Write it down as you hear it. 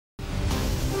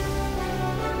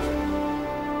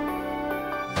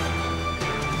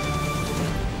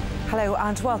Hello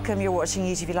and welcome. You're watching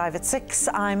UTV Live at 6.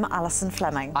 I'm Alison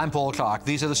Fleming. I'm Paul Clark.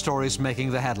 These are the stories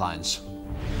making the headlines.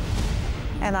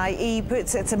 NIE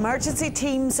puts its emergency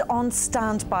teams on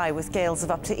standby with gales of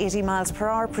up to 80 miles per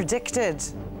hour predicted.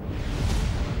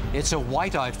 It's a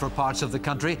whiteout for parts of the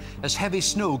country as heavy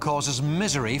snow causes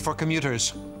misery for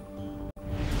commuters.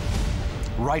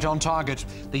 Right on target,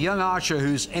 the young archer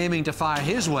who's aiming to fire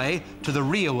his way to the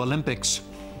Rio Olympics.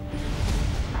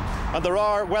 And there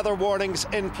are weather warnings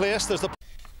in place.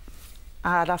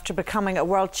 And after becoming a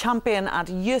world champion at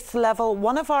youth level,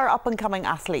 one of our up-and-coming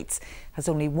athletes has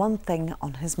only one thing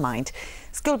on his mind.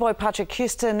 Schoolboy Patrick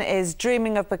Huston is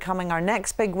dreaming of becoming our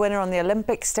next big winner on the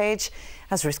Olympic stage,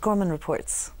 as Ruth Gorman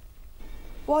reports.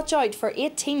 Watch out for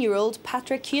 18-year-old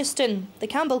Patrick Huston. The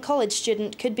Campbell College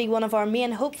student could be one of our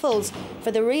main hopefuls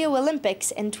for the Rio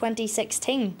Olympics in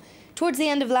 2016. Towards the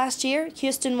end of last year,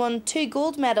 Huston won 2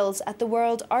 gold medals at the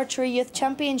World Archery Youth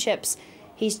Championships.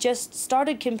 He's just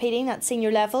started competing at senior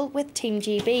level with Team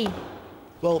GB.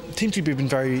 Well, Team GB have been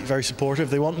very supportive.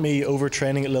 They want me over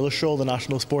training at Lilleshall, the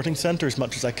National Sporting Centre, as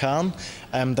much as I can.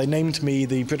 They named me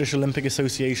the British Olympic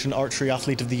Association Archery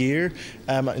Athlete of the Year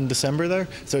in December there,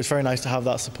 so it's very nice to have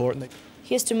that support.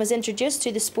 Huston was introduced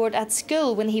to the sport at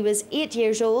school when he was 8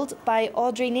 years old by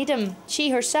Audrey Needham. She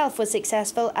herself was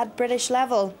successful at British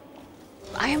level.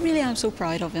 I really am so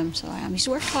proud of him, so I am. He's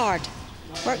worked hard,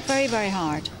 worked very, very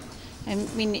hard. I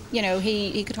mean, you know,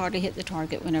 he could hardly hit the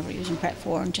target whenever he was in prep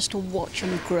 4, and just to watch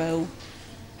him grow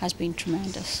has been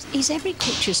tremendous. He's every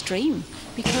coach's dream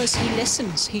because he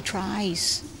listens, he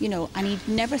tries, you know, and he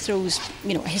never throws,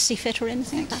 you know, a hissy fit or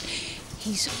anything like that.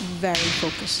 He's very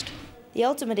focused. The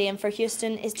ultimate aim for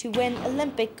Huston is to win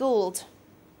Olympic gold.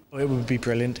 It would be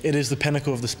brilliant. It is the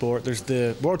pinnacle of the sport. There's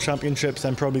the World Championships,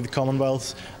 then probably the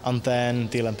Commonwealths, and then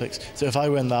the Olympics. So if I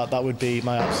win that, that would be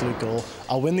my absolute goal.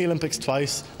 I'll win the Olympics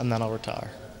twice, and then I'll retire.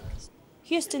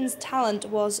 Huston's talent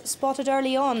was spotted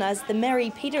early on as the Mary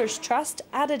Peters Trust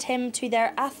added him to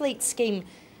their athlete scheme.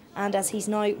 And as he's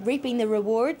now reaping the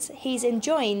rewards, he's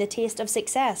enjoying the taste of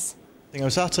success. I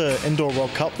was at an Indoor World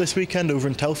Cup this weekend over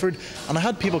in Telford, and I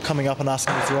had people coming up and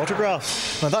asking me for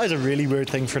autographs. Now that is a really weird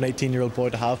thing for an 18-year-old boy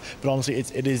to have, but honestly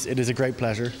it is a great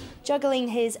pleasure. Juggling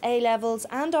his A-levels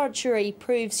and archery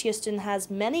proves Huston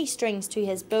has many strings to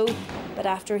his bow, but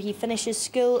after he finishes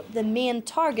school, the main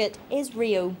target is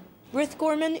Rio. Ruth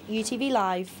Gorman, UTV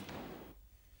Live.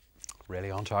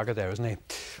 Really on target there, isn't he?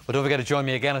 Well, don't forget to join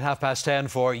me again at 10:30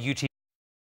 for UTV.